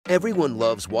Everyone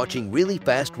loves watching really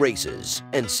fast races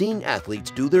and seeing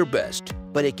athletes do their best,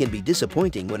 but it can be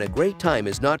disappointing when a great time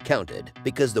is not counted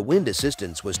because the wind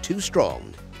assistance was too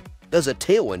strong. Does a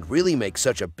tailwind really make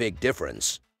such a big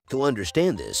difference? To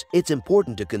understand this, it's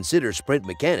important to consider sprint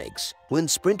mechanics. When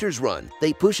sprinters run,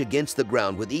 they push against the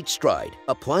ground with each stride,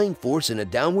 applying force in a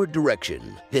downward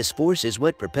direction. This force is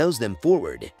what propels them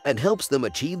forward and helps them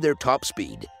achieve their top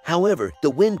speed. However, the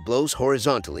wind blows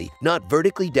horizontally, not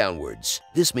vertically downwards.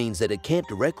 This means that it can't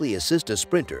directly assist a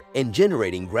sprinter in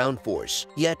generating ground force.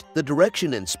 Yet, the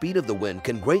direction and speed of the wind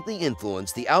can greatly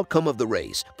influence the outcome of the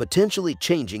race, potentially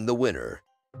changing the winner.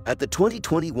 At the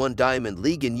 2021 Diamond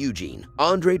League in Eugene,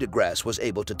 Andre De Grasse was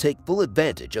able to take full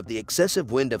advantage of the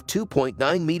excessive wind of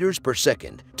 2.9 meters per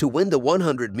second to win the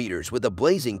 100 meters with a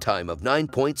blazing time of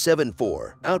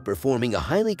 9.74, outperforming a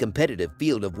highly competitive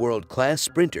field of world-class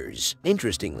sprinters.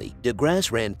 Interestingly, De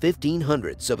Grasse ran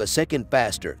 0.15 of a second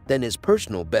faster than his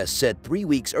personal best set 3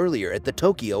 weeks earlier at the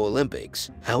Tokyo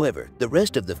Olympics. However, the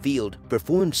rest of the field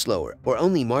performed slower or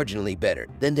only marginally better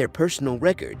than their personal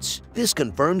records. This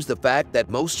confirms the fact that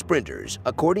most sprinters,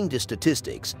 according to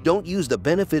statistics, don't use the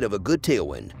benefit of a good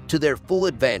tailwind to their full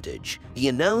advantage. The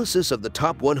analysis of the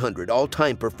top 100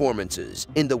 all-time performances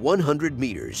in the 100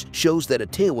 meters shows that a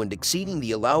tailwind exceeding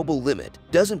the allowable limit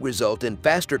doesn't result in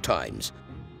faster times.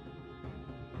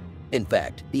 In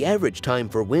fact, the average time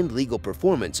for wind-legal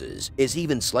performances is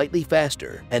even slightly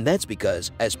faster, and that's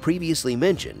because, as previously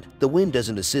mentioned, the wind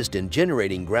doesn't assist in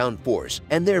generating ground force,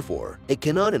 and therefore, it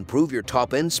cannot improve your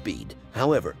top-end speed.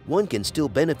 However, one can still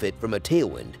benefit from a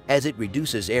tailwind as it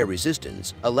reduces air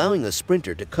resistance, allowing a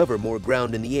sprinter to cover more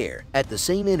ground in the air at the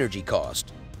same energy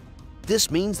cost.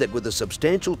 This means that with a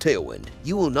substantial tailwind,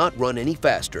 you will not run any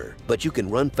faster, but you can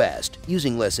run fast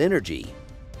using less energy.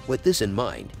 With this in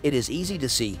mind, it is easy to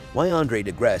see why Andre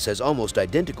De Grasse has almost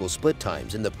identical split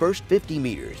times in the first 50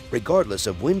 meters, regardless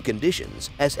of wind conditions,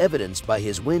 as evidenced by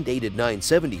his wind-aided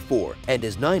 974 and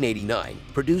his 989,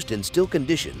 produced in still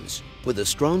conditions. With a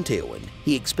strong tailwind,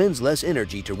 he expends less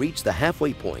energy to reach the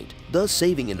halfway point, thus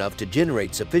saving enough to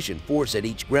generate sufficient force at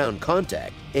each ground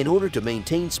contact in order to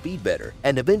maintain speed better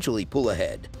and eventually pull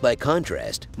ahead. By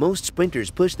contrast, most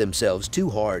sprinters push themselves too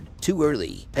hard, too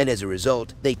early, and as a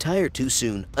result, they tire too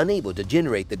soon, unable to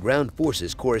generate the ground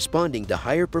forces corresponding to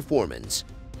higher performance.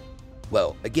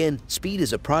 Well, again, speed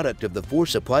is a product of the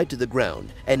force applied to the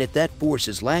ground, and if that force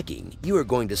is lacking, you are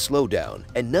going to slow down,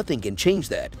 and nothing can change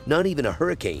that, not even a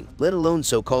hurricane, let alone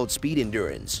so-called speed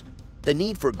endurance. The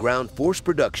need for ground force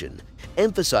production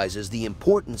emphasizes the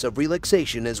importance of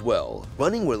relaxation as well.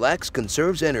 Running relaxed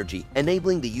conserves energy,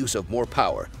 enabling the use of more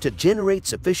power to generate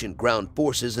sufficient ground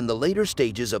forces in the later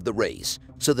stages of the race.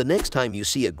 So the next time you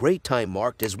see a great time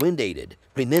marked as wind-aided,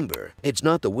 remember, it's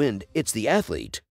not the wind, it's the athlete.